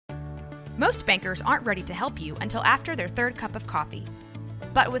Most bankers aren't ready to help you until after their third cup of coffee.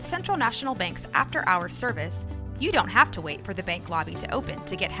 But with Central National Bank's after-hours service, you don't have to wait for the bank lobby to open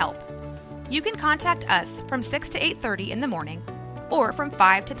to get help. You can contact us from 6 to 8:30 in the morning or from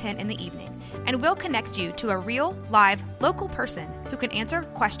 5 to 10 in the evening, and we'll connect you to a real, live, local person who can answer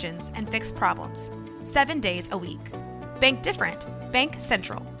questions and fix problems 7 days a week. Bank different. Bank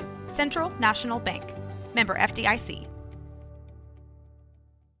Central. Central National Bank. Member FDIC.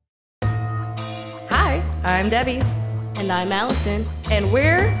 Hi, I'm Debbie. And I'm Allison. And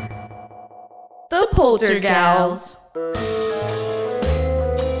we're the Poltergals.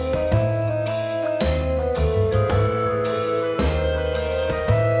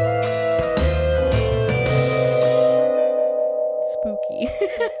 Spooky.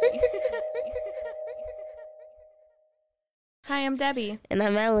 Hi, I'm Debbie. And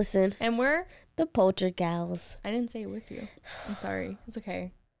I'm Allison. And we're the Poltergals. I didn't say it with you. I'm sorry. It's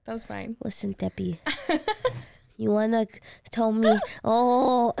okay. That was fine. Listen, Debbie. You want to tell me?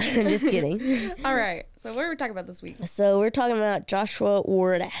 Oh, I'm just kidding. All right. So what are we talking about this week? So we're talking about Joshua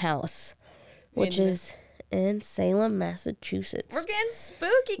Ward House, which is in Salem, Massachusetts. We're getting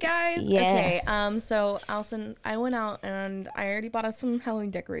spooky, guys. Yeah. Okay. So Allison, I went out and I already bought us some Halloween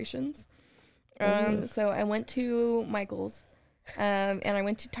decorations. So I went to Michael's, and I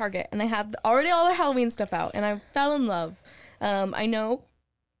went to Target, and I have already all their Halloween stuff out, and I fell in love. I know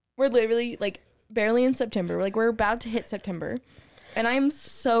we're literally barely in September. We're about to hit September, and I'm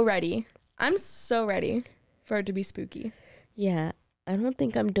so ready. I'm so ready for it to be spooky. Yeah, I don't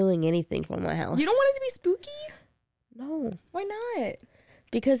think I'm doing anything for my house. You don't want it to be spooky? No. Why not?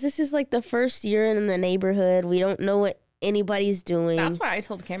 Because this is the first year in the neighborhood. We don't know what anybody's doing. That's why I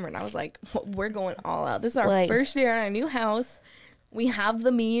told Cameron, I was like, we're going all out. This is our first year in a new house. We have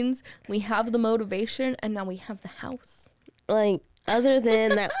the means, we have the motivation, and now we have the house. Other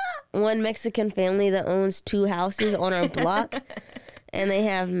than that one Mexican family that owns 2 houses on our block, and they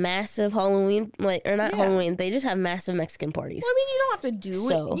have massive Halloween, Halloween, they just have massive Mexican parties. Well, I mean, you don't have to do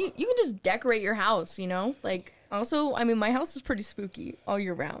it. You can just decorate your house, Also, I mean, my house is pretty spooky all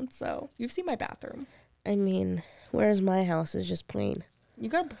year round, so you've seen my bathroom. I mean, whereas my house is just plain. You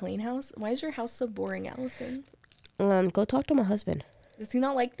got a plain house? Why is your house so boring, Allison? Go talk to my husband. Does he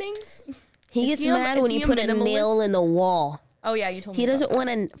not like things? He gets mad when you put a nail in the wall. Oh, yeah, you told me He doesn't want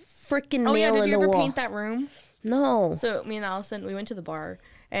a freaking nail in the wall. Did you ever paint that room? No. So me and Allison, we went to the bar,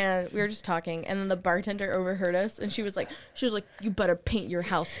 and we were just talking, and then the bartender overheard us, and she was like, you better paint your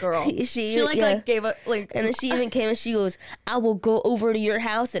house, girl. she gave up, and then she even came and she goes, I will go over to your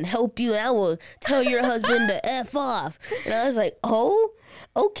house and help you, and I will tell your husband to F off. And I was like, oh,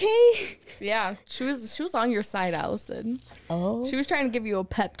 okay. Yeah, she was on your side, Allison. Oh. She was trying to give you a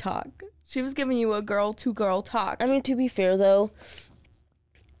pep talk. She was giving you a girl-to-girl talk. I mean, to be fair, though,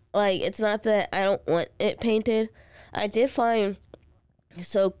 it's not that I don't want it painted. I did find,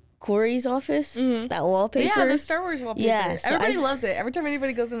 Corey's office, that wallpaper. Yeah, the Star Wars wallpaper. Yeah. So everybody loves it. Every time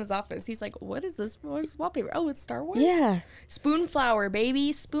anybody goes in his office, he's like, what is this? What is this wallpaper? Oh, it's Star Wars? Yeah. Spoonflower,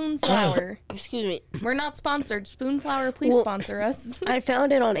 baby. Spoonflower. Excuse me. We're not sponsored. Spoonflower, please sponsor us. I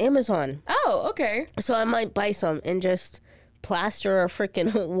found it on Amazon. Oh, okay. So I might buy some and just plaster a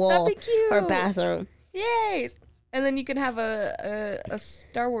freaking wall. That'd be cute. Or bathroom. Yay. And then you can have a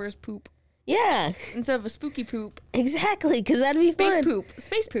Star Wars poop. Yeah. Instead of a spooky poop. Exactly, because that'd be space fun. Poop.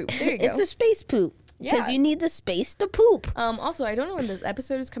 Space poop. There you go. It's a space poop. Because you need the space to poop. Also, I don't know when this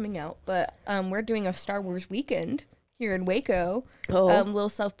episode is coming out, but we're doing a Star Wars weekend here in Waco. Oh. Little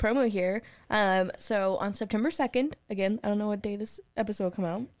self-promo here. So on September 2nd, again, I don't know what day this episode will come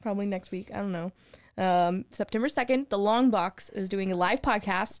out. Probably next week. I don't know. September 2nd, The Long Box is doing a live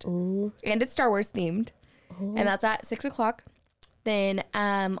podcast. Ooh. And it's Star Wars themed. Ooh. And that's at 6 o'clock. Then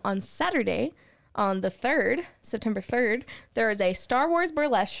on Saturday, on the 3rd, September 3rd, there is a Star Wars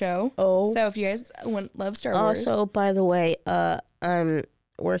burlesque show. Oh. So if you guys love Star Wars. Also, by the way, I'm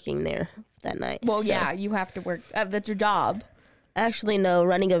working there that night. Well, yeah, you have to work. That's your job. Actually, no,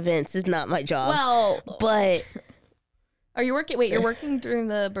 running events is not my job. Well. But. Are you working? Wait, you're working during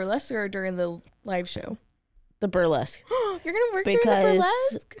the burlesque or during the live show? The burlesque. You're going to work during the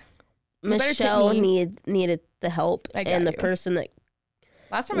burlesque? Michelle needed the help, and the person that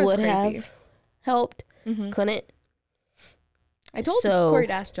last time would have helped couldn't. I told Corey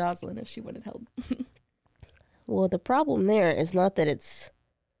to ask Jocelyn if she would have helped. Well, the problem there is not that it's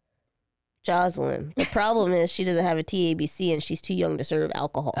Jocelyn. The problem is she doesn't have a TABC and she's too young to serve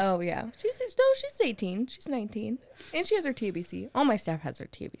alcohol. Oh, yeah. She's 18. She's 19. And she has her TABC. All my staff has her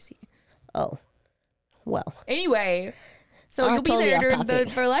TABC. Oh. Well. Anyway, so you'll be there during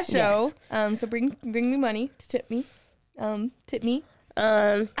the burlesque show. Yes. So bring me money to tip me. Tip me.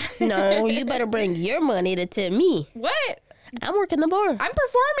 No, you better bring your money to tip me. What? I'm working the bar. I'm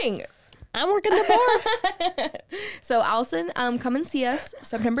performing. I'm working the bar. So Allison, come and see us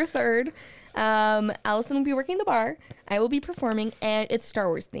September 3rd. Allison will be working the bar. I will be performing, and it's Star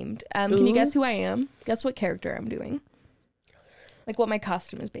Wars themed. Can you guess who I am? Guess what character I'm doing? Like what my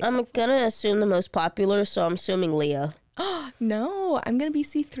costume is based on. I'm gonna assume the most popular, so I'm assuming Leia. No, I'm gonna be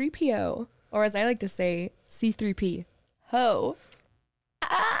C-3PO, or as I like to say, C-3P. Ho.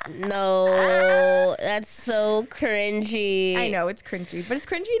 No, that's so cringy. I know it's cringy, but it's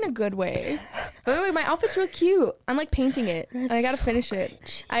cringy in a good way. But wait, my outfit's real cute. I'm like painting it. And I gotta finish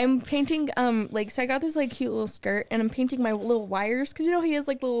it. I'm painting so I got this like cute little skirt, and I'm painting my little wires because you know he has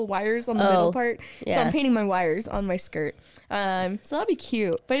like little wires on the middle part. Yeah. So I'm painting my wires on my skirt. So that'll be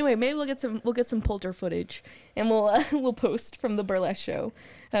cute. But anyway, maybe we'll get some polter footage, and we'll post from the burlesque show.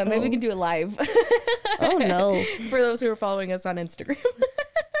 Maybe we can do it live. Oh no! For those who are following us on Instagram.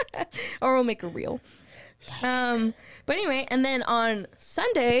 Or we'll make a reel. But anyway, and then on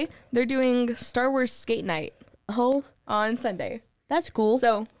Sunday, they're doing Star Wars Skate Night. Oh, On Sunday. that's cool.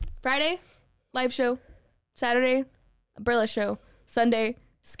 So, Friday, live show. Saturday, burlesque show. Sunday,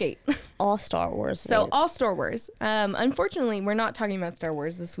 skate. All Star Wars. So, all Star Wars. Unfortunately, we're not talking about Star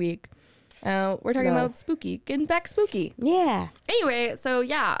Wars this week. We're talking about spooky. Getting back spooky. Yeah. Anyway, so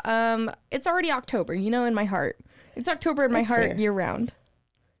yeah, it's already October, in my heart. It's October in my heart there. year round.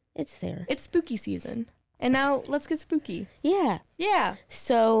 It's there. It's spooky season. And now let's get spooky. Yeah. Yeah.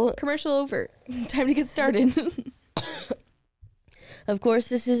 So, Commercial over. Time to get started. of course,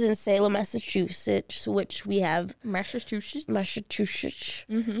 this is in Salem, Massachusetts, which we have Massachusetts.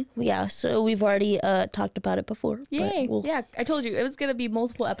 Mm-hmm. Yeah, so we've already talked about it before. but Yay. we'll- Yeah, I told you it was going to be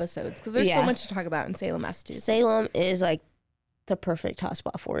multiple episodes because there's so Yeah. much to talk about in Salem, Massachusetts. Salem is like the perfect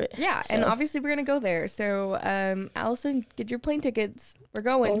hotspot for it. Yeah, and So- obviously we're going to go there. So, Allison, get your plane tickets. We're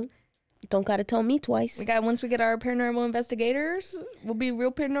going. Don't gotta tell me twice. Once we get our paranormal investigators, we'll be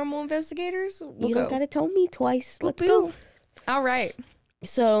real paranormal investigators. We'll You go. don't gotta tell me twice. Let's Whoop, go. whoop. All right.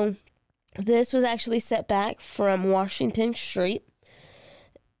 So, this was actually set back from Washington Street.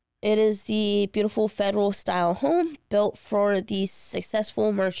 It is the beautiful federal style home built for the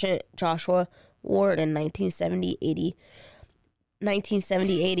successful merchant Joshua Ward in 1970-80.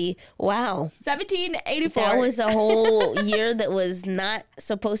 Wow. 1784. That was a whole year that was not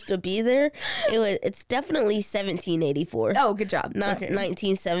supposed to be there. It's definitely 1784. Oh, good job. Not Okay.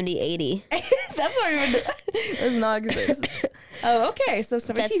 1970-80. That's not even. That's not exist. Oh, okay. So That's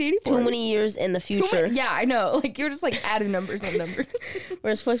 1784. too many years in the future. Yeah, I know. Like you're just like adding numbers on numbers.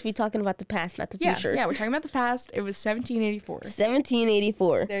 We're supposed to be talking about the past, not the Yeah, future. yeah. We're talking about the past. It was 1784.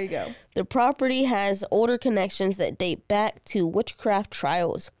 1784. There you go. The property has older connections that date back to witchcraft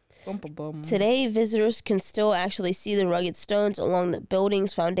trials. Bum, bum, bum. Today, visitors can still actually see the rugged stones along the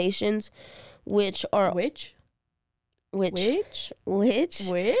building's foundations, which are Which? which Which?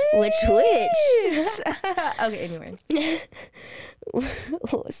 which Which? Okay. Anyway.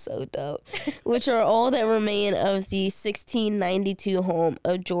 so dope. Which are all that remain of the 1692 home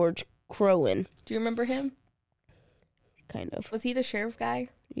of George Crowan. Do you remember him? Kind of. Was he the sheriff guy?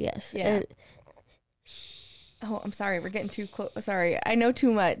 Yes. Yeah. And Oh, I'm sorry. We're getting too close. Sorry. I know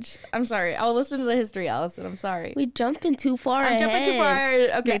too much. I'm sorry. I'll listen to the history, Allison. I'm sorry. we jumping too far I'm ahead. jumping too far.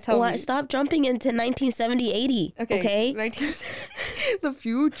 Okay, tell me. Stop jumping into 1970-80. Okay. 19 the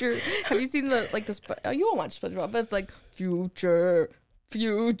future. Have you seen the you won't watch SpongeBob, but it's like future.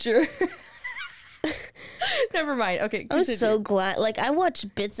 Never mind. Okay, I'm continue. so glad. Like, I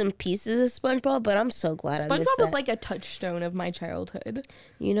watched bits and pieces of SpongeBob, but I'm so glad I missed SpongeBob that. was like a touchstone of my childhood.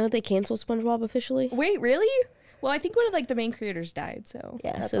 You know they canceled SpongeBob officially? Wait, really? Well, I think one of the main creators died, so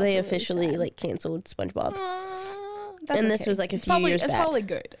Yeah, that's so they also really officially sad. canceled SpongeBob. That's and this was like a few years it's back. probably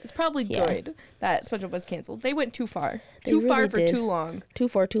good. It's probably Yeah. good that SpongeBob was canceled. They went too far. They Too far really for did. too long. Too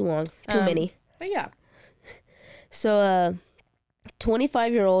far, too long. Too many. But yeah. So,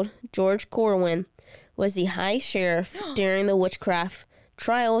 25-year-old George Corwin was the high sheriff during the witchcraft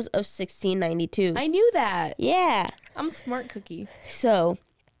trials of 1692. I knew that. Yeah. I'm a smart cookie. So,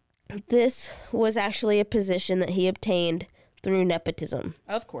 this was actually a position that he obtained through nepotism.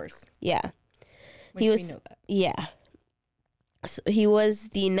 Of course. Yeah. Which He we was- know that. Yeah. So he was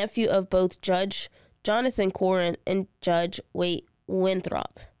the nephew of both Judge Jonathan Corwin and Judge Wade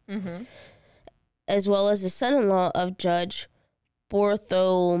Winthrop, as well as the son-in-law of Judge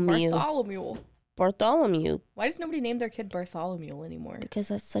Bartholomew. Bartholomew. Why does nobody name their kid Bartholomew anymore? Because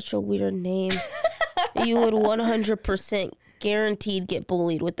that's such a weird name. You would 100% guaranteed get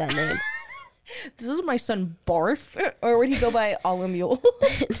bullied with that name. This is my son Barth, or would he go by Olomule?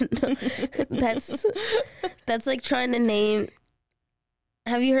 That's like trying to name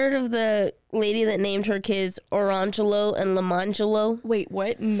Have you heard of the lady that named her kids Orangelo and Lamangelo? Wait,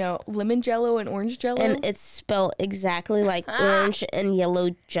 what? No. Lemon Jello and orange Jello? And it's spelled exactly like orange and yellow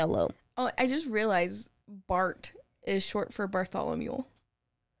Jello. Oh, I just realized Bart is short for Bartholomew.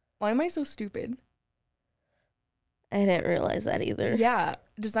 Why am I so stupid? I didn't realize that either. Yeah.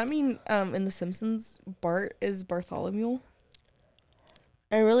 Does that mean in The Simpsons, Bart is Bartholomew?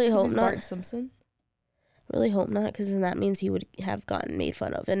 I really hope He's not. Bart Simpson? Really hope not, because then that means he would have gotten made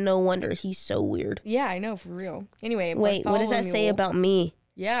fun of. And no wonder he's so weird. Yeah, I know, for real. Anyway, Wait, what does that say about me?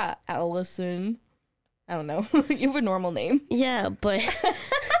 Yeah, Allison. I don't know. You have a normal name. Yeah, but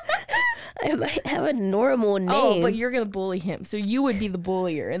I might have a normal name. Oh, but you're going to bully him. So you would be the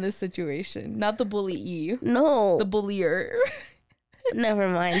bullier in this situation, not the bullyee. No. The bullier. Never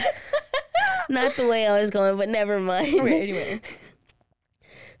mind. Not the way I was going, but never mind. Okay, anyway.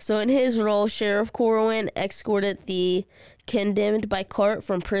 So in his role, Sheriff Corwin escorted the condemned by cart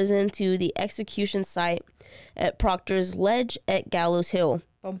from prison to the execution site at Proctor's Ledge at Gallows Hill.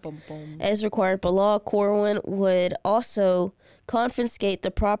 Bum, bum, bum. As required by law, Corwin would also confiscate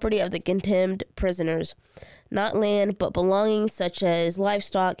the property of the condemned prisoners. Not land, but belongings such as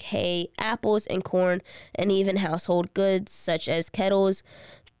livestock, hay, apples, and corn, and even household goods such as kettles,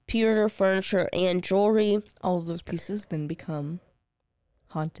 pewter, furniture, and jewelry. All of those pieces then become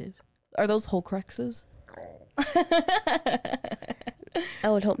haunted. Are those Horcruxes? I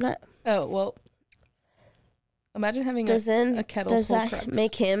would hope not. Oh, well. Imagine having a kettle does Horcrux. that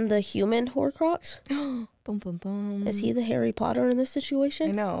make him the human Horcrux? Bum, bum, bum. Is he the Harry Potter in this I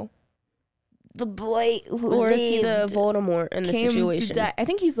situation? know. The boy who or is he the Voldemort in the Came situation? to die. I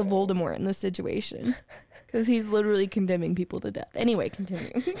think he's the Voldemort in this situation. Because he's literally condemning people to death. Anyway,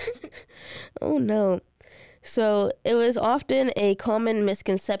 continue. Oh no. So it was often a common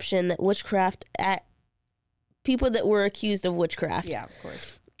misconception that witchcraft at people that were accused of witchcraft Yeah, of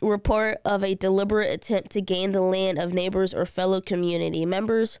course. were part of a deliberate attempt to gain the land of neighbors or fellow community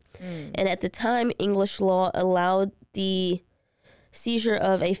members. And at the time, English law allowed the seizure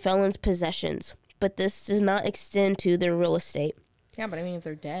of a felon's possessions, but this does not extend to their real estate. Yeah, but I mean, if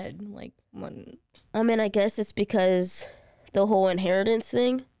they're dead, like, when... I mean, I guess it's because the whole inheritance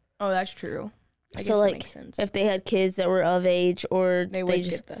thing. Oh, that's true. I guess So, that like, makes sense. if they had kids that were of age or they would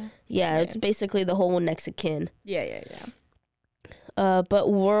get the... yeah, it's land. basically the whole next of kin. Yeah. But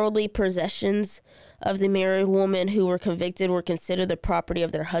worldly possessions of the married woman who were convicted were considered the property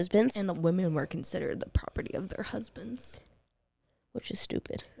of their husbands, And the women were considered the property of their husbands. which is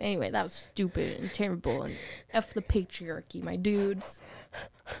stupid. Anyway, that was stupid and terrible. And F the patriarchy, my dudes.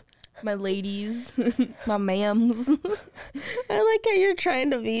 My ladies. My ma'ams. I like how you're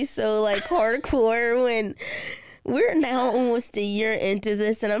trying to be so like hardcore when we're now almost a year into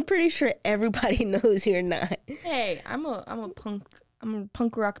this, and I'm pretty sure everybody knows you're not. Hey, I'm a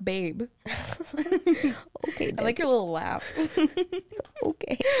punk rock babe. Okay, I like your little laugh.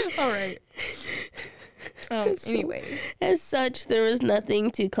 okay. All right. Anyway. As such, there was nothing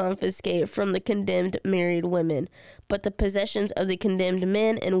to confiscate from the condemned married women, but the possessions of the condemned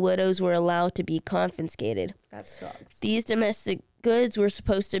men and widows were allowed to be confiscated. That sucks. These domestic goods were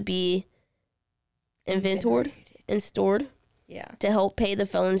supposed to be inventoried and stored Yeah. to help pay the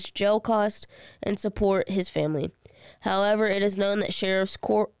felon's jail cost and support his family. However, it is known that Sheriff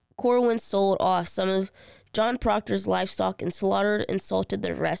Corwin sold off some of John Proctor's livestock and slaughtered and salted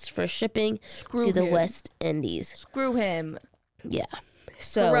the rest for shipping to the him. West Indies. Screw him. Yeah.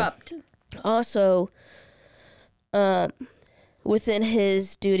 So Corrupt. also, within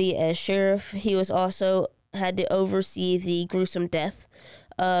his duty as sheriff, he was also had to oversee the gruesome death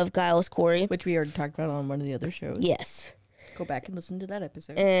of Giles Corey. Which we already talked about on one of the other shows. Yes. Go back and listen to that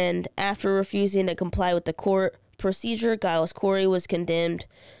episode. And after refusing to comply with the court procedure, Giles Corey was condemned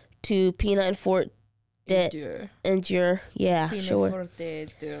to penine forte endure. Yeah, sure.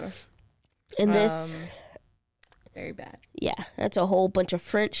 And this, very bad. yeah, that's a whole bunch of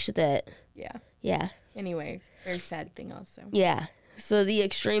French that, Yeah. yeah. Anyway, very sad thing also. Yeah. So the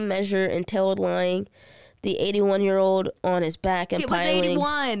extreme measure entailed lying the 81-year-old on his back and It was piling.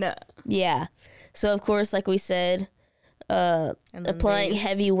 81. Yeah. So of course, like we said, And then applying they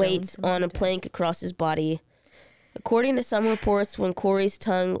heavy stoned weights him on to a death. plank across his body. According to some reports, when Corey's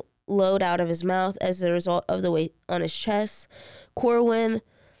tongue flowed out of his mouth as a result of the weight on his chest, Corwin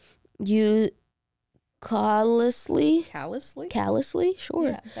used callously, sure.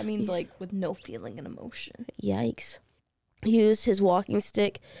 Yeah, that means like with no feeling and emotion. Yikes. Used his walking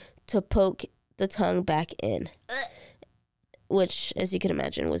stick to poke the tongue back in, which, as you can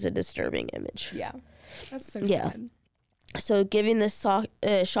imagine, was a disturbing image. Yeah. That's so Yeah. sad. So, given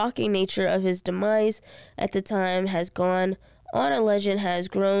the shocking nature of his demise at the time has gone on a legend has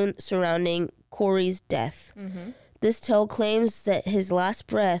grown surrounding Corey's death. This tale claims that his last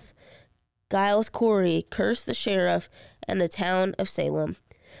breath, Giles Corey cursed the sheriff and the town of Salem.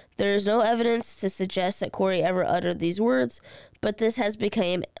 There is no evidence to suggest that Corey ever uttered these words, but this has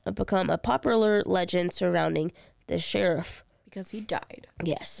become a popular legend surrounding the sheriff. Because he died.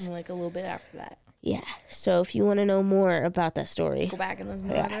 Yes. And like a little bit after that. Yeah. So if you want to know more about that story, Go back and listen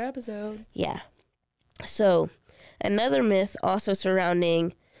to another episode. yeah. So another myth also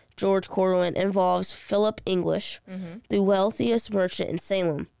surrounding George Corwin involves Philip English, the wealthiest merchant in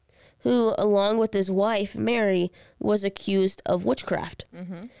Salem, who, along with his wife, Mary, was accused of witchcraft.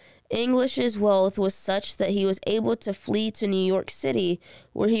 English's wealth was such that he was able to flee to New York City,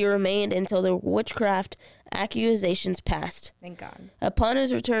 where he remained until the witchcraft accusations passed. Thank God. Upon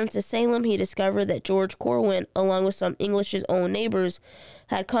his return to Salem, he discovered that George Corwin, along with some English's own neighbors,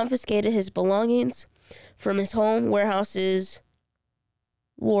 had confiscated his belongings from his home, warehouses,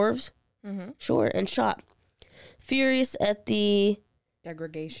 wharves, and shop. Furious at the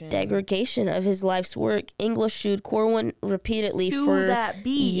degradation of his life's work, English sued Corwin repeatedly for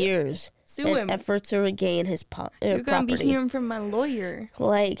years Sue in him. effort to regain his You're going to be property. hearing from my lawyer.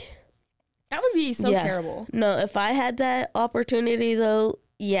 Like, That would be so yeah. terrible. No, if I had that opportunity, though,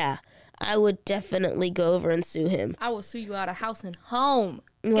 yeah, I would definitely go over and sue him. I will sue you out of house and home.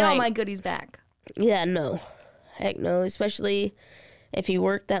 Get all Like- my goodies back. Yeah, no. Heck no. Especially if he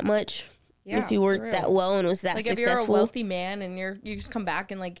worked that much. Yeah, if he for worked real. that well and was that Like if you're a successful. wealthy man and you just come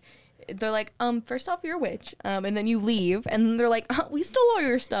back and like they're like, first off you're a witch, and then you leave and they're like, we stole all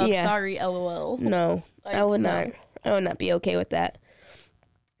your stuff. Yeah. Sorry, LOL. No, Like, I would no. not be okay with that.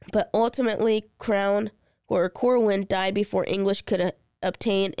 But ultimately, Corwin died before English could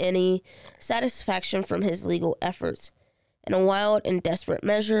obtain any satisfaction from his legal efforts. In a wild and desperate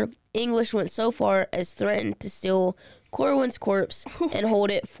measure, English went so far as threatened to steal Corwin's corpse and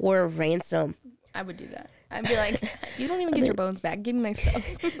hold it for ransom. I would do that. I'd be like, you don't even get your bones back. Give me my stuff.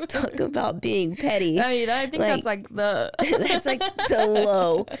 Talk about being petty. I mean, I think that's like the. That's like the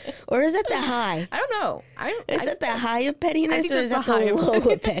low. Or is that the high? I don't know. Is that the high of pettiness think or is that's that the the high low of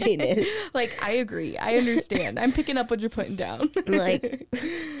of pettiness? Like, I agree. I understand. I'm picking up what you're putting down. Like,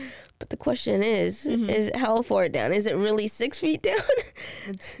 but the question is how far down? Is it really 6 feet down?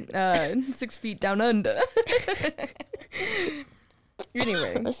 It's 6 feet down under.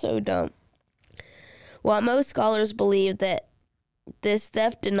 Anyway. That's so dumb. While most scholars believe that this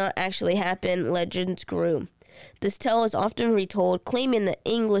theft did not actually happen, legends grew. This tale is often retold, claiming that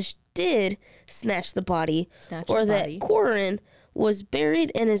English did snatch the body, or that Corwin was buried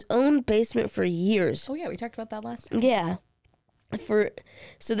in his own basement for years. Oh yeah, we talked about that last time. Yeah.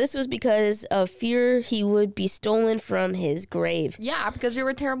 So this was because of fear he would be stolen from his grave. Yeah, because you're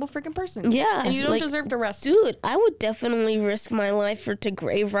a terrible freaking person. Yeah. And you don't like, deserve to rest. Dude, I would definitely risk my life to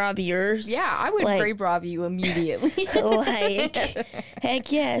grave rob yours. Yeah, I would like- grave rob you immediately. Like, heck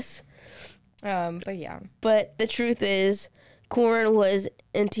yes. But yeah. But the truth is, Corwin was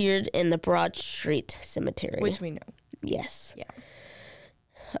interred in the Broad Street Cemetery. Which we know. Yes.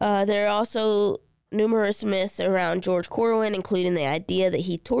 Yeah. There are also numerous myths around George Corwin, including the idea that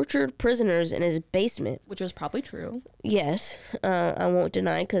he tortured prisoners in his basement. Which was probably true. Yes, I won't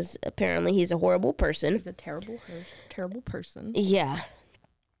deny, because apparently he's a horrible person. He's a terrible person. Yeah.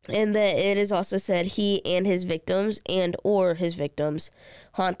 And that it is also said he and his victims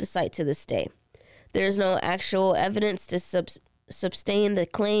haunt the site to this day. There is no actual evidence to sustain the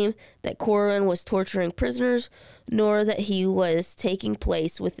claim that Corwin was torturing prisoners, nor that he was taking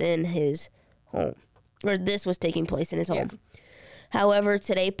place within his home, or this was taking place in his home. However,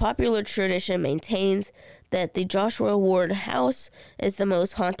 today popular tradition maintains that the Joshua Ward house is the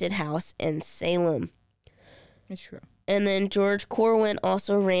most haunted house in Salem. It's true. And then George Corwin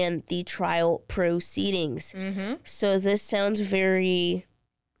also ran the trial proceedings. Mm-hmm. So this sounds very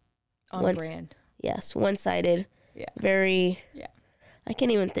On brand. Yes, one-sided. Yeah. Very. Yeah. I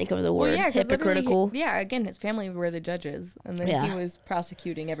can't even think of the word. Well, yeah, 'cause literally hypocritical. again, his family were the judges, and then Yeah. he was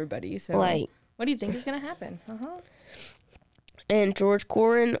prosecuting everybody. So, Like, what do you think is going to happen? and George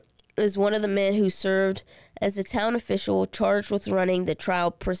Corwin is one of the men who served as the town official charged with running the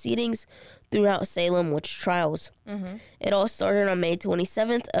trial proceedings throughout Salem witch trials. Mm-hmm. It all started on May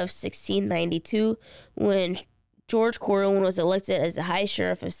 27th of 1692 when George Corwin was elected as the High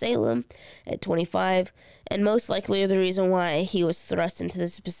Sheriff of Salem at 25, and most likely the reason why he was thrust into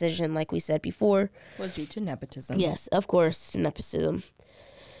this position, like we said before, Was due to nepotism. yes, of course, nepotism.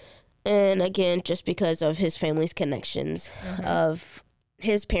 And again, just because of his family's connections of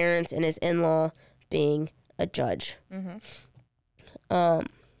his parents and his in-law being a judge. Mm-hmm.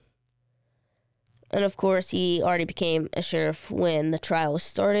 And of course, he already became a sheriff when the trial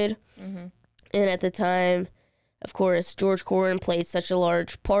started. Mm-hmm. And at the time, of course, George Corwin played such a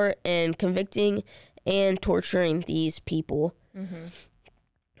large part in convicting and torturing these people.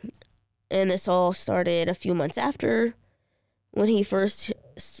 Mm-hmm. And this all started a few months after, when he first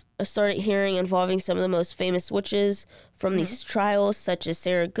started hearing involving some of the most famous witches from these trials, such as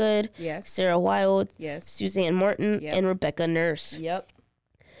Sarah Good, Yes. Sarah Wilde, Yes. Suzanne Martin, Yep. and Rebecca Nurse. Yep.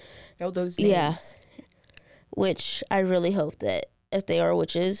 Oh, those names. Yeah. Which I really hope that if they are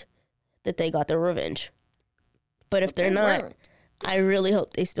witches, that they got their revenge. But if they're not, weren't. I really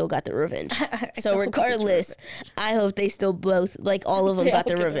hope they still got their revenge. I So still hope they get your regardless, revenge. I hope they still both, like all of them, They got all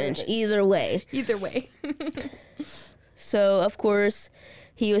their get their revenge. revenge. Either way. Either way. So, of course,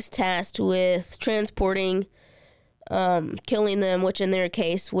 he was tasked with transporting, killing them, which in their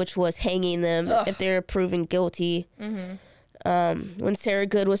case, which was hanging them if they were proven guilty. When Sarah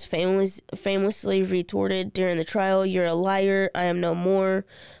Good was famously retorted during the trial, "You're a liar, I am no more,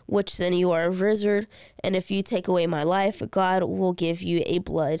 which then you are a wizard, and if you take away my life, God will give you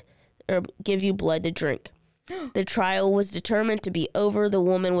blood to drink." The trial was determined to be over, the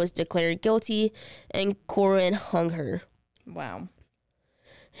woman was declared guilty, and Corwin hung her Wow.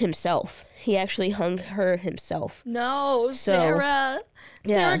 himself. He actually hung her himself. No, So, Sarah.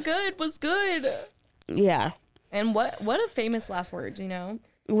 yeah. Sarah Good was good. Yeah. And what a famous last words, you know?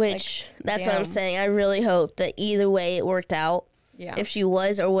 Which, that's what I'm damn. saying. I really hope that either way it worked out. Yeah. If she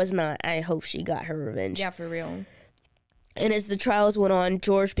was or was not, I hope she got her revenge. Yeah, for real. And as the trials went on,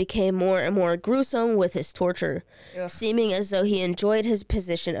 George became more and more gruesome with his torture, Ugh. seeming as though he enjoyed his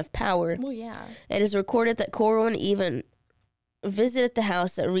position of power. Well, yeah. It is recorded that Corwin even visited the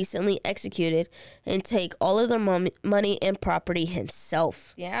house that recently executed and take all of their money and property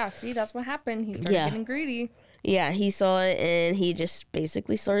himself. Yeah, see, that's what happened. He started Yeah. getting greedy. Yeah, he saw it and he just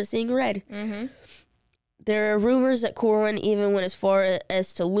basically started seeing red. Mm-hmm. There are rumors that Corwin even went as far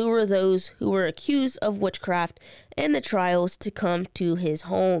as to lure those who were accused of witchcraft in the trials to come to his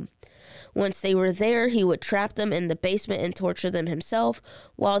home. Once they were there, he would trap them in the basement and torture them himself.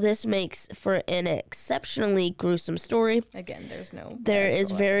 While this makes for an exceptionally gruesome story, Again, there's no... there is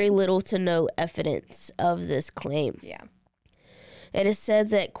medical very evidence. little to no evidence of this claim. Yeah. It is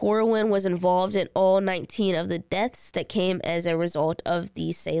said that Corwin was involved in all 19 of the deaths that came as a result of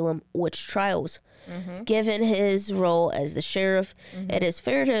the Salem witch trials. Given his role as the sheriff, it is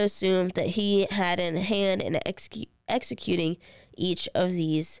fair to assume that he had a hand in executing each of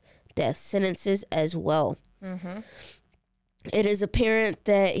these death sentences as well. It is apparent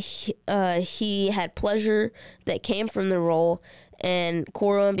that he had pleasure that came from the role, and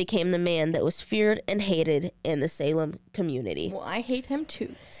Corwin became the man that was feared and hated in the Salem community. Well, I hate him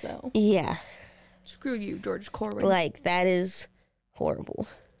too, so... Yeah, Screw you, George Corwin. like that is horrible.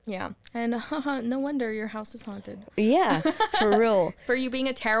 Yeah. And no wonder your house is haunted. Yeah, for real. For you being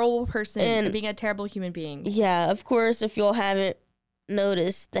a terrible person and And- being a terrible human being. Yeah, of course, if y'all haven't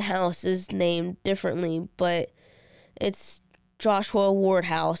noticed, the house is named differently, but it's Joshua Ward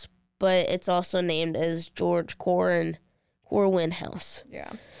House, but it's also named as George Corwin House.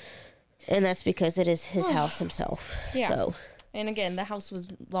 Yeah. And that's because it is his house himself. Yeah. So, And again, the house was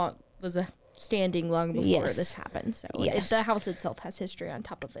standing long before Yes. this happened. So Yes. the house itself has history on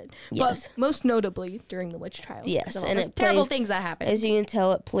top of it. Yes. But most notably during the witch trials. 'cause Yes, of all and those it terrible played- things that happened. as you can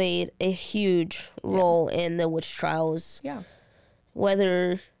tell, it played a huge role in the witch trials. Yeah.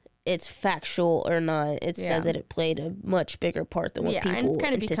 Whether it's factual or not, it's Yeah. said that it played a much bigger part than what Yeah, people and it's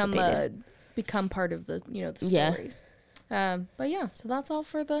kind of anticipated. become part of the the Yeah. stories. But yeah, so that's all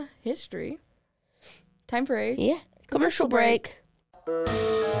for the history. Time for a Yeah. Commercial break.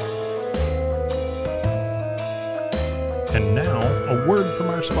 And now, a word from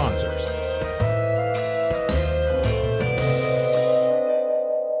our sponsors.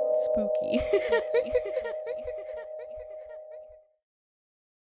 spooky.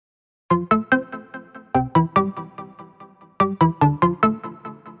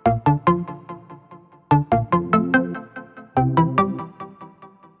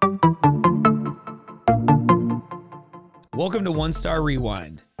 Welcome to One Star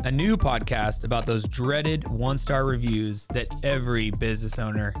Rewind, a new podcast about those dreaded one-star reviews that every business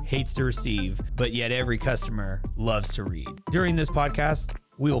owner hates to receive, but yet every customer loves to read. During this podcast,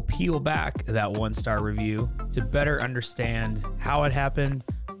 we will peel back that one-star review to better understand how it happened,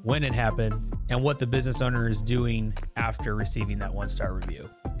 when it happened, and what the business owner is doing after receiving that one-star review.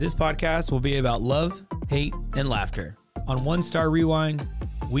 This podcast will be about love, hate, and laughter. On One Star Rewind,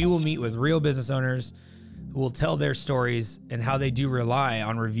 we will meet with real business owners who will tell their stories and how they do rely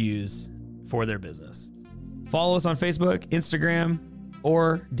on reviews for their business. Follow us on Facebook, Instagram,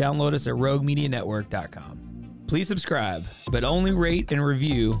 or download us at roguemedianetwork.com. Please subscribe, but only rate and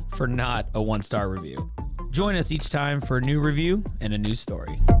review for not a 1-star review. Join us each time for a new review and a new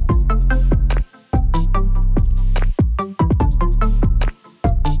story.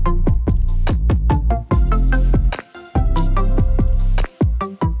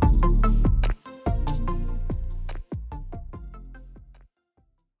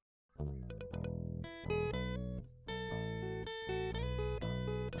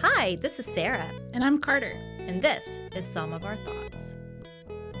 Hi, this is Sarah, And I'm Carter. and this is Some of Our Thoughts.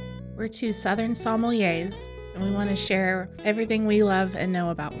 We're two Southern sommeliers, and we want to share everything we love and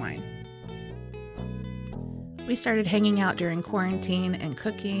know about wine. We started hanging out during quarantine and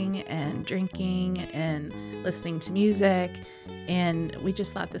cooking and drinking and listening to music, and we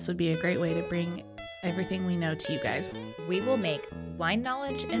just thought this would be a great way to bring everything we know to you guys. We will make wine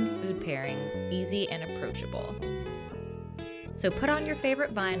knowledge and food pairings easy and approachable. So put on your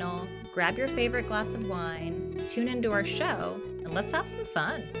favorite vinyl, grab your favorite glass of wine, tune into our show, and let's have some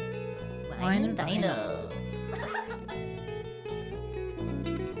fun. Wine and vinyl.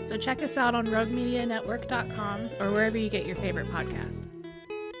 So check us out on roguemedianetwork.com or wherever you get your favorite podcast.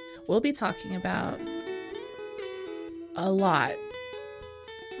 We'll be talking about a lot.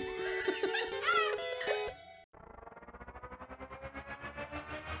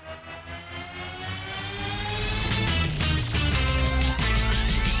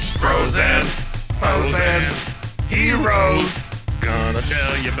 Pros and heroes. Gonna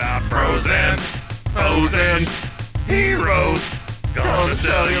tell you about pros and heroes. Gonna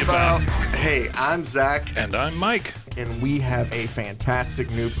tell you about. Hey, I'm Zach, And I'm Mike. and we have a fantastic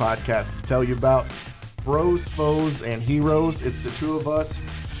new podcast to tell you about. Bros, Foes, and Heroes. It's the two of us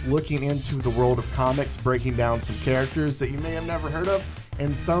looking into the world of comics, breaking down some characters that you may have never heard of,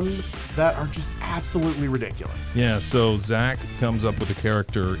 and some that are just absolutely ridiculous. Yeah, so Zach comes up with a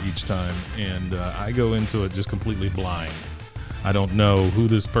character each time, and I go into it just completely blind. I don't know who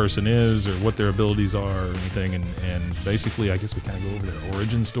this person is or what their abilities are or anything, and basically I guess we kind of go over their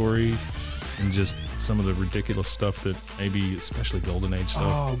origin story and just some of the ridiculous stuff that maybe, especially Golden Age stuff.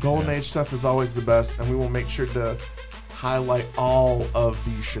 Oh, Golden Yeah. Age stuff is always the best, and we will make sure to highlight all of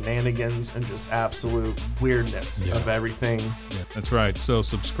the shenanigans and just absolute weirdness Yeah. of everything. Yeah, that's right. So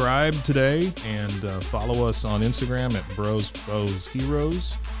subscribe today and follow us on Instagram at Bros Foes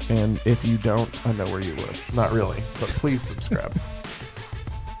Heroes. And if you don't, I know where you live. Not really, but please subscribe.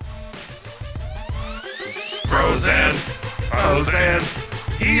 Pros and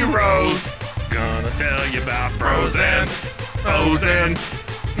heroes. Gonna tell you about pros and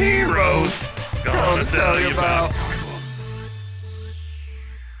heroes. Gonna tell you about.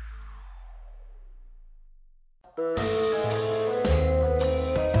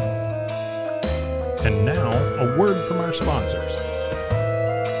 And now, a word from our sponsors.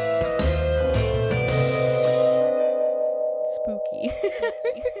 Spooky.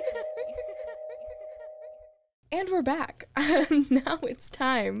 And we're back. Now it's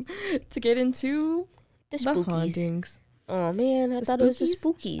time to get into The the spookies. hauntings. Oh man, I The thought it was the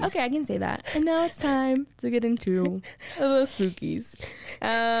spookies? spookies. Okay, I can say that. And now it's time to get into the spookies.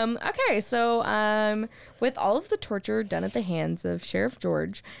 Okay, so with all of the torture done at the hands of Sheriff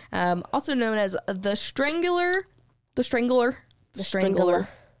George, also known as the Strangler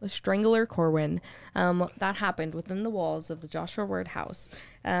Corwin, that happened within the walls of the Joshua Ward house.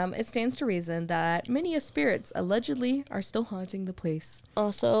 It stands to reason that many spirits allegedly are still haunting the place.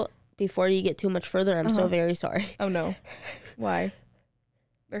 Also, before you get too much further, I'm so very sorry. Oh no. Why?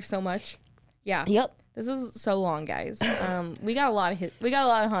 There's so much. Yeah. Yep. This is so long, guys. We got a lot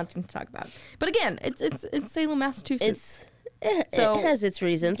of haunting to talk about. But again, it's Salem, Massachusetts. So, it has its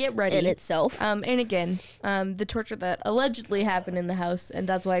reasons. get ready. in itself. And again, the torture that allegedly happened in the house, and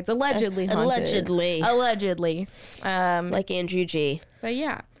that's why it's allegedly haunted. Allegedly. Like Andrew G. But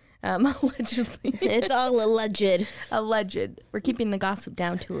yeah. Allegedly. It's all alleged. Alleged. We're keeping the gossip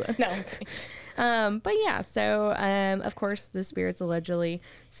down to it. No. But yeah, so of course the spirits allegedly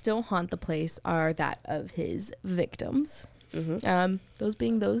still haunt the place are that of his victims. Those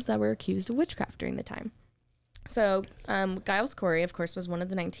being those that were accused of witchcraft during the time. So Giles Corey, of course, was one of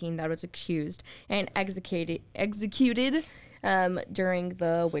the 19 that was accused and executed during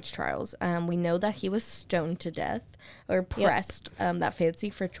the witch trials. We know that he was stoned to death or pressed, that fancy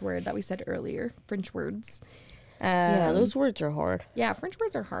French word that we said earlier, French words. Yeah, those words are hard. Yeah, French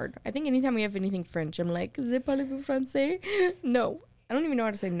words are hard. I think anytime we have anything French, I'm like, "Je parle français?" No. I don't even know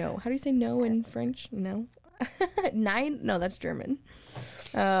how to say no. How do you say no in French? No. Nine? No, that's German.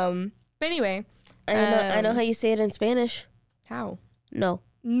 But anyway. I know how you say it in Spanish. How? No.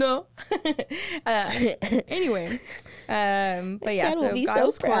 No. Anyway, but yeah, Dad will so be so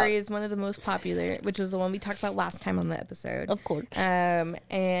Giles proud. Corey is one of the most popular, which was the one we talked about last time on the episode. Of course.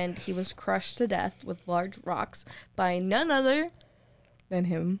 And he was crushed to death with large rocks by none other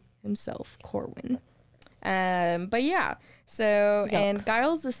than himself, Corwin. But yeah, so, and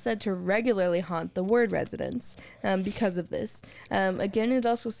Giles is said to regularly haunt the Ward residence because of this. Again, it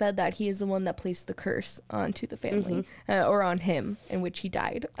also said that he is the one that placed the curse onto the family, or on him, in which he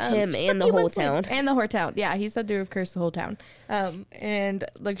died. Him just a and the few whole months later. town. And the whole town. Yeah, he's said to have cursed the whole town. And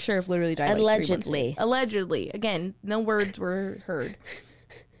the sheriff literally died like 3 months Allegedly. later. Allegedly. Again, no words were heard.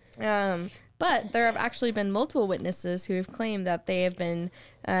 But there have actually been multiple witnesses who have claimed that they have been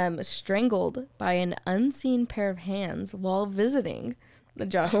strangled by an unseen pair of hands while visiting the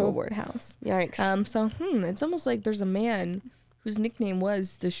Joshua Ward house. Yikes. So it's almost like there's a man whose nickname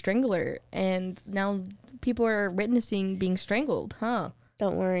was the Strangler, and now people are witnessing being strangled.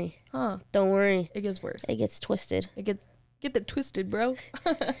 Don't worry. Huh. Don't worry. It gets worse. It gets twisted. It gets get that twisted, bro.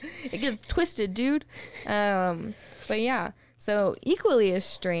 It gets twisted, dude. But yeah. So equally as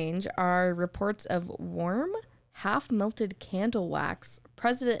strange are reports of warm, half-melted candle wax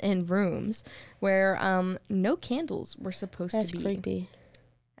present in rooms where no candles were supposed That's to be. creepy.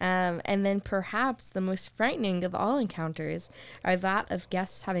 And then perhaps the most frightening of all encounters are that of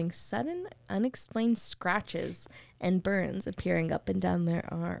guests having sudden, unexplained scratches and burns appearing up and down their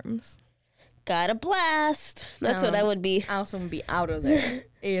arms. Got a blast. That's what I would be. I also would be out of there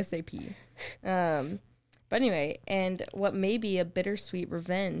ASAP. But anyway, and what may be a bittersweet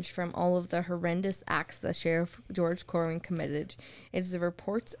revenge from all of the horrendous acts that Sheriff George Corwin committed is the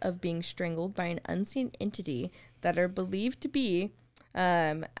reports of being strangled by an unseen entity that are believed to be,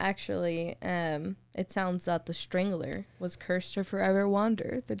 it sounds that the strangler was cursed to forever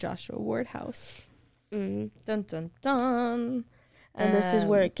wander the Joshua Ward house. Dun dun dun. And this is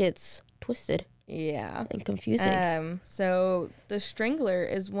where it gets twisted. Yeah. And confusing. So the Strangler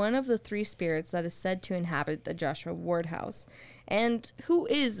is one of the 3 spirits that is said to inhabit the Joshua Ward house. And who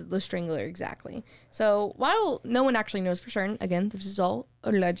is the Strangler exactly? So while no one actually knows for certain, again, this is all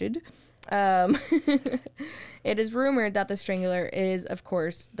alleged, it is rumored that the Strangler is, of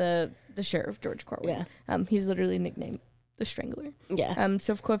course, the Sheriff George Corwin. Yeah. He was literally nicknamed the Strangler. Yeah.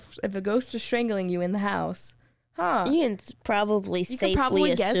 So of course, if a ghost is strangling you in the house, you can probably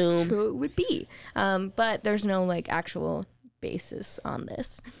safely guess assume who it would be. But there's no actual basis on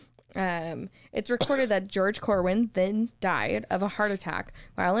this. It's recorded that George Corwin then died of a heart attack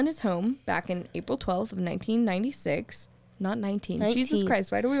while in his home back in April 12th of 1996. Not 19. Jesus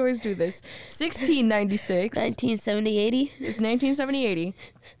Christ, why do we always do this? 1696. 1970-80. It's 1970-80.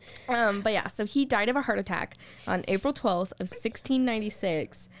 But yeah, so he died of a heart attack on April 12th of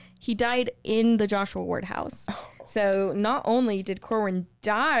 1696. He died in the Joshua Ward house. So not only did Corwin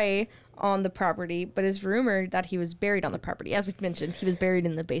die on the property, but it's rumored that he was buried on the property. As we mentioned, he was buried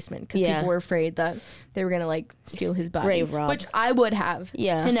in the basement because people were afraid that they were going to steal his body. Grave rob. Which I would have.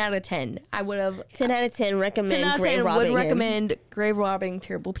 Yeah. 10 out of 10. I would have. 10 out of 10 recommend 10 out of 10 grave robbing would him. recommend grave robbing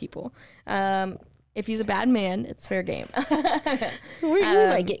terrible people. If he's a bad man, it's fair game. We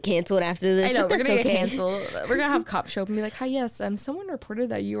might get canceled after this. I know, but we're that's gonna okay. get canceled. We're gonna have cops show up and be like, "Hi, yes, someone reported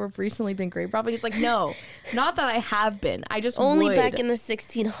that you have recently been grave robbing." It's like, no, not that I have been. I just Only would. back in the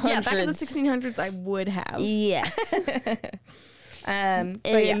 1600s. Yeah, back in the 1600s, I would have. Yes. And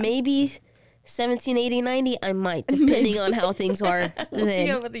and maybe 1780, 90, I might, depending on how things are we'll see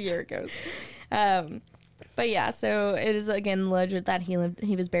then. how the year goes. But yeah, so it is again alleged that he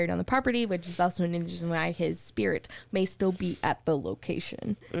was buried on the property, which is also an reason why his spirit may still be at the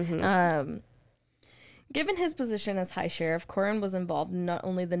location. Given his position as High Sheriff, Corwin was involved in not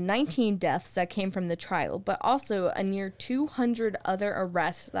only the 19 deaths that came from the trial, but also a near 200 other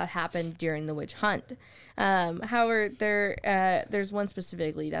arrests that happened during the witch hunt. However, there's one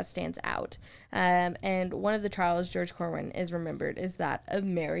specifically that stands out. And one of the trials George Corwin is remembered is that of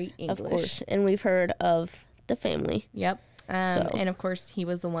Mary English. Of course. And we've heard of the family. Yep. And of course, he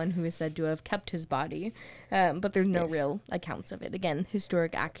was the one who is said to have kept his body, but there's no real accounts of it. Again,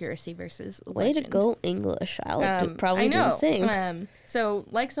 historic accuracy versus legend. Way to go, English. I would probably do the same. So,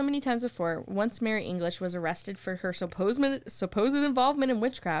 like so many times before, once Mary English was arrested for her supposed involvement in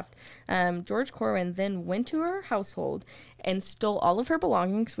witchcraft, George Corwin then went to her household and stole all of her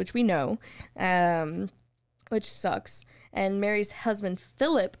belongings, which we know, which sucks. And Mary's husband,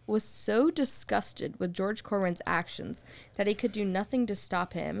 Philip, was so disgusted with George Corwin's actions that he could do nothing to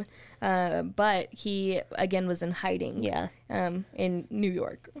stop him. But he, again, was in hiding. Yeah. In New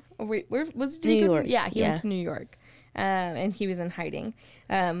York. Oh, wait, where was he? New York. Yeah, he went to New York. And he was in hiding.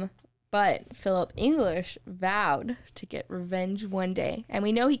 But Philip English vowed to get revenge one day. And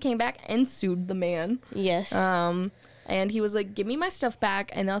we know he came back and sued the man. Yes. And he was like, give me my stuff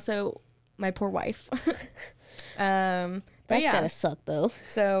back and also my poor wife. That's gotta suck, though.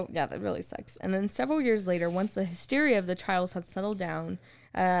 So, yeah, that really sucks. And then several years later, once the hysteria of the trials had settled down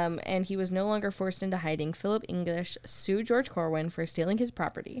and he was no longer forced into hiding, Philip English sued George Corwin for stealing his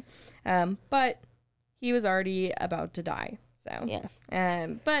property. But he was already about to die. So, yeah.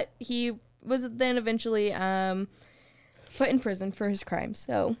 But he was then eventually put in prison for his crimes.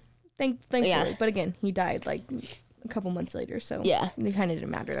 So, thankfully. Yeah. But again, he died like a couple months later. So, yeah. It kind of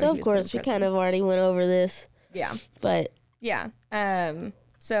didn't matter. So, of course, we kind of already went over this. Yeah. But... yeah.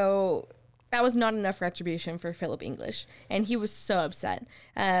 So that was not enough retribution for Philip English, and he was so upset.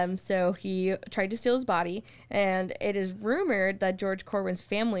 So he tried to steal his body, and it is rumored that George Corwin's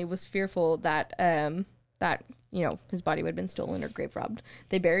family was fearful that his body would have been stolen or grave robbed.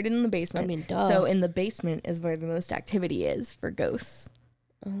 They buried it in the basement. I mean, duh. So in the basement is where the most activity is for ghosts.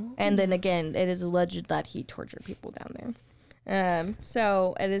 Oh. And then again, it is alleged that he tortured people down there.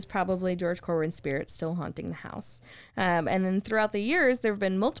 So it is probably George Corwin's spirit still haunting the house. And then throughout the years, there have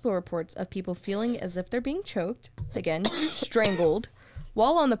been multiple reports of people feeling as if they're being choked, again, strangled,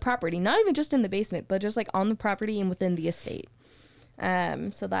 while on the property, not even just in the basement, but just like on the property and within the estate.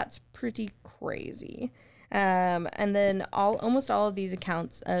 So that's pretty crazy. And then almost all of these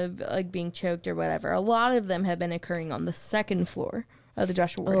accounts of like being choked or whatever, a lot of them have been occurring on the second floor of the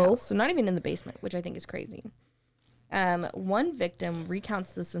Joshua Ward house. So not even in the basement, which I think is crazy. One victim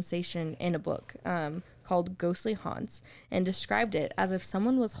recounts the sensation in a book called Ghostly Haunts and described it as if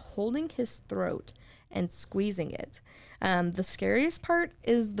someone was holding his throat and squeezing it. The scariest part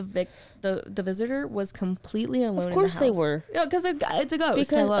is the visitor was completely alone in the house. Of course they were. Yeah, because it's a ghost. Because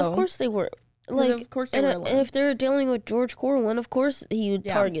hello. of course they were. Like, of course they were alone. If they're dealing with George Corwin, of course he would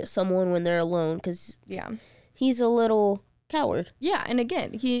target someone when they're alone because he's a little coward. Yeah, and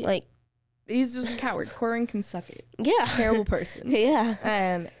again, he's just a coward. Corwin can suck it. Yeah. Terrible person.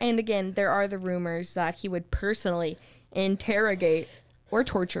 Yeah. And again, there are the rumors that he would personally interrogate or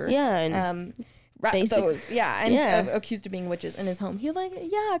torture. Yeah. And accused of being witches in his home. He'd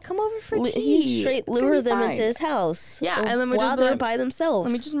come over for tea. He'd straight lure them into his house. Yeah. And then while they're by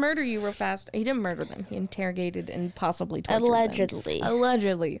themselves. Let me just murder you real fast. He didn't murder them. He interrogated and possibly tortured Allegedly. them.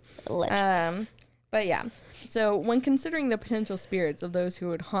 Allegedly. But yeah. So when considering the potential spirits of those who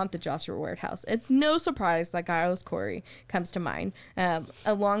would haunt the Joshua Ward house, it's no surprise that Giles Corey comes to mind. And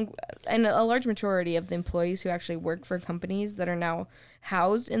a large majority of the employees who actually work for companies that are now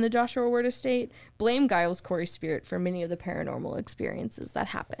housed in the Joshua Ward estate blame Giles Corey's spirit for many of the paranormal experiences that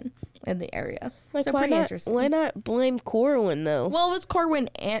happen in the area. So pretty interesting. Why not blame Corwin though? Well, it was Corwin,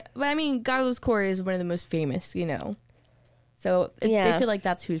 Giles Corey is one of the most famous, So I feel like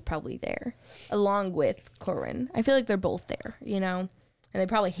that's who's probably there, along with Corwin. I feel like they're both there, and they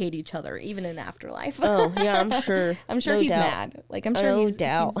probably hate each other even in afterlife. Oh yeah, I'm sure. I'm sure no he's doubt. mad. Like I'm sure he's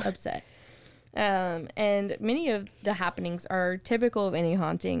upset. And many of the happenings are typical of any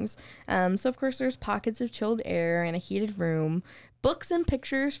hauntings. So of course there's pockets of chilled air in a heated room, books and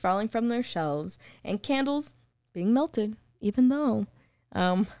pictures falling from their shelves, and candles being melted, even though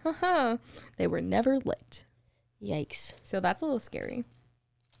they were never lit. Yikes. So that's a little scary.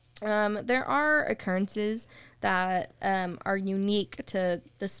 There are occurrences that are unique to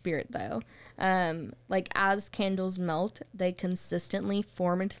the spirit, though. Like as candles melt, they consistently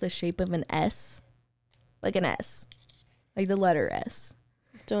form into the shape of an S. Like an S. Like the letter S.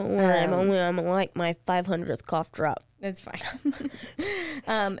 Don't worry, I'm like my 500th cough drop. It's fine.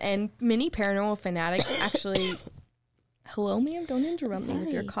 And many paranormal fanatics actually... Hello, ma'am? Don't interrupt me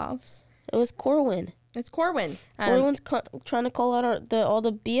with your coughs. It was Corwin. It's Corwin. Corwin's trying to call out all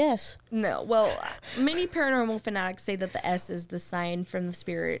the BS. No, well, many paranormal fanatics say that the S is the sign from the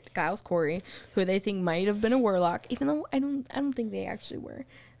spirit Giles Corey, who they think might have been a warlock, even though I don't think they actually were.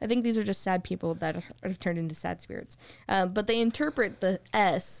 I think these are just sad people that have turned into sad spirits. But they interpret the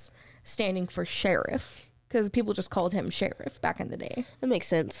S standing for sheriff, because people just called him sheriff back in the day. That makes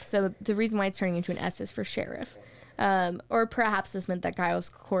sense. So the reason why it's turning into an S is for sheriff. Or perhaps this meant that Giles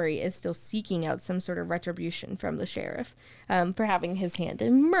Corey is still seeking out some sort of retribution from the sheriff for having his hand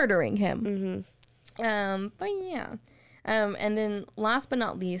in murdering him. Mm-hmm. But yeah. And then last but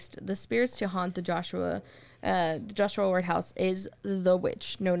not least, the spirits to haunt the Joshua Ward house is the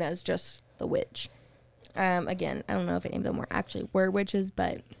witch, known as just the witch. Again, I don't know if any of them actually were witches,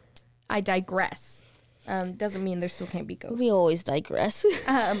 but I digress. Doesn't mean there still can't be ghosts. We always digress.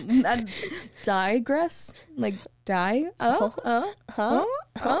 Digress? Like die?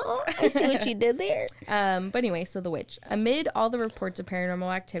 Oh, I see what you did there. But anyway, so the witch. Amid all the reports of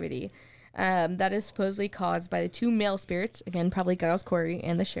paranormal activity that is supposedly caused by the two male spirits, again, probably Giles Corey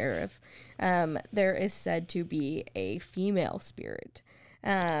and the sheriff, there is said to be a female spirit.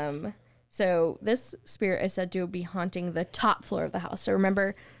 So this spirit is said to be haunting the top floor of the house. So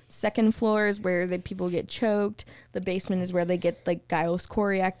remember, second floor is where the people get choked. The basement is where they get like Giles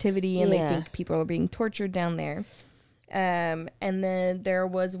Corey activity, and they think people are being tortured down there. And then there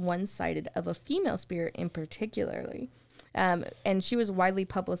was one sighted of a female spirit in particularly. And she was widely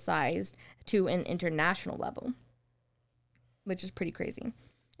publicized to an international level, which is pretty crazy.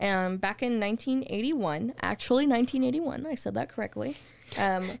 Back in 1981, actually 1981, I said that correctly,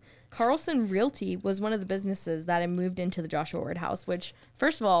 Carlson Realty was one of the businesses that had moved into the Joshua Ward house, which,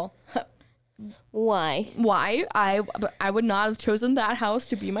 first of all, Why? I would not have chosen that house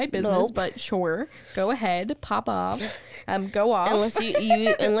to be my business, but sure, go ahead, pop off, go off.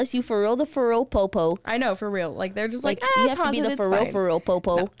 Unless you for real popo. I know, for real. Like, they're just like you have to be the for real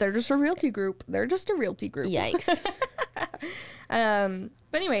popo. No, they're just a realty group. Yikes.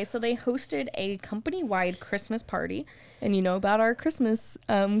 But anyway, so they hosted a company-wide Christmas party, and you know about our Christmas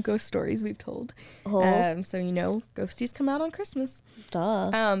ghost stories we've told. So you know, ghosties come out on Christmas.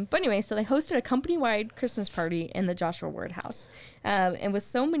 Duh. But anyway, so they hosted a company-wide Christmas party in the Joshua Ward house. And with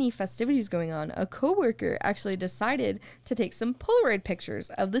so many festivities going on, a coworker actually decided to take some Polaroid pictures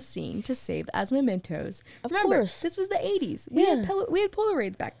of the scene to save as mementos. Remember, course. This was the 80s. We had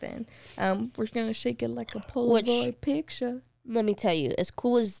Polaroids back then. We're going to shake it like a Polaroid picture. Let me tell you, as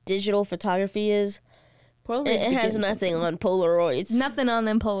cool as digital photography is, Polaroids it has nothing on Polaroids. Nothing on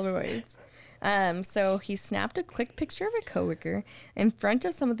them Polaroids. So he snapped a quick picture of a coworker in front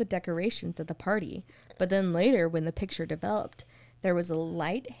of some of the decorations at the party. But then later, when the picture developed, there was a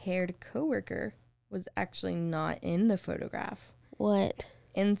light-haired coworker was actually not in the photograph. What?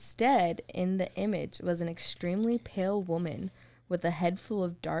 Instead, in the image was an extremely pale woman with a head full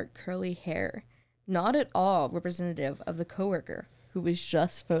of dark curly hair. Not at all representative of the coworker who was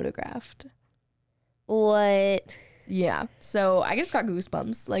just photographed. What? Yeah. So I just got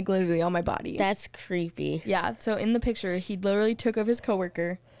goosebumps, like literally on my body. That's creepy. Yeah. So in the picture, he literally took of his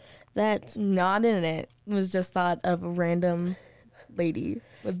coworker. That's not in it. It was just thought of a random lady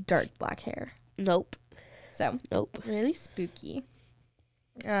with dark black hair. Nope. So really spooky.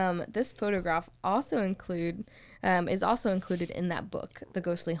 This photograph also is also included in that book, The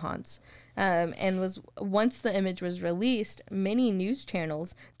Ghostly Haunts, and was once the image was released, many news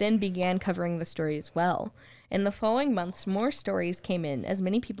channels then began covering the story as well. In the following months, more stories came in, as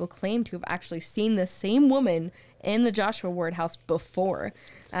many people claimed to have actually seen the same woman in the Joshua Ward house before.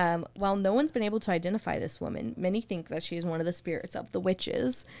 While no one's been able to identify this woman, many think that she is one of the spirits of the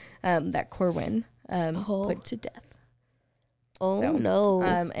witches that Corwin put to death. No.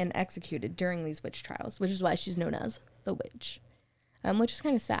 And executed during these witch trials, which is why she's known as the witch. Which is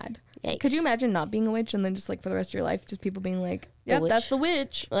kind of sad. Yikes. Could you imagine not being a witch and then just like for the rest of your life, just people being like, yep, that's the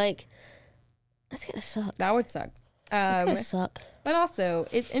witch. Like, that's gonna suck. That would suck. That's gonna suck. But also,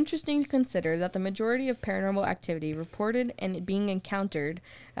 it's interesting to consider that the majority of paranormal activity reported and being encountered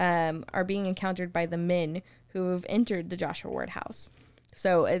are being encountered by the men who have entered the Joshua Ward house.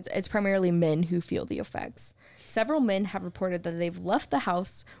 So it's primarily men who feel the effects. Several men have reported that they've left the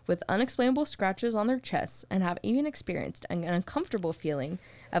house with unexplainable scratches on their chests and have even experienced an uncomfortable feeling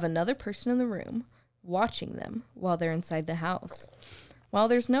of another person in the room watching them while they're inside the house. While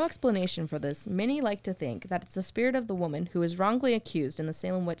there's no explanation for this, many like to think that it's the spirit of the woman who was wrongly accused in the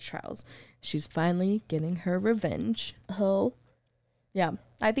Salem witch trials. She's finally getting her revenge. Oh. Yeah,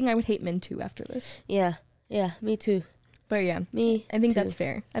 I think I would hate men too after this. Yeah, me too. But yeah, I think that's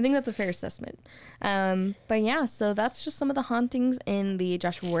fair. I think that's a fair assessment. But yeah, so that's just some of the hauntings in the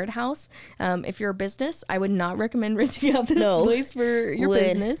Joshua Ward house. If you're a business, I would not recommend renting out this place for your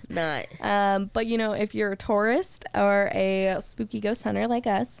business. Not. But you know, if you're a tourist or a spooky ghost hunter like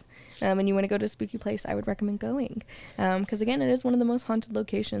us, and you want to go to a spooky place, I would recommend going. Because again, it is one of the most haunted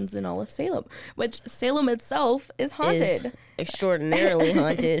locations in all of Salem, which Salem itself is haunted. Is extraordinarily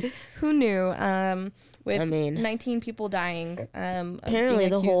haunted. Who knew? With 19 people dying, apparently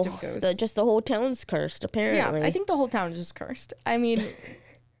the whole town's cursed. Apparently, yeah, I think the whole town is just cursed. I mean,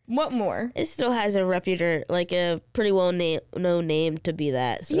 what more? It still has a like a pretty well known name to be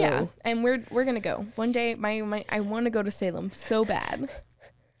that. So. Yeah, and we're gonna go one day. I want to go to Salem so bad,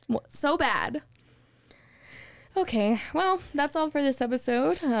 so bad. Okay, well, that's all for this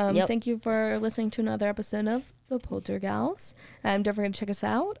episode. Thank you for listening to another episode of The Poltergals. Don't forget to check us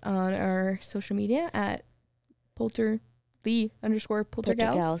out on our social media at _Poltergals.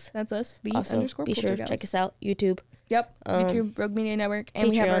 That's us, _Poltergals. Be sure to check us out, YouTube. Yep. YouTube, Rogue Media Network. And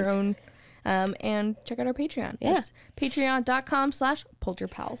we have our Patreons. own. And check out our Patreon. Yeah. It's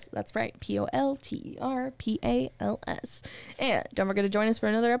patreon.com/Polterpals. That's right. POLTERPALS. And don't forget to join us for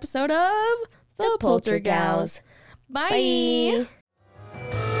another episode of The Poltergals. Bye.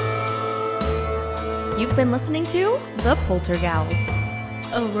 You've been listening to The Poltergals.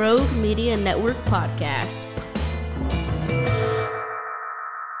 A Rogue Media Network podcast.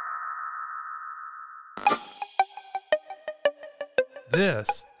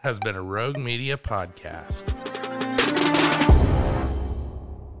 This has been a Rogue Media podcast.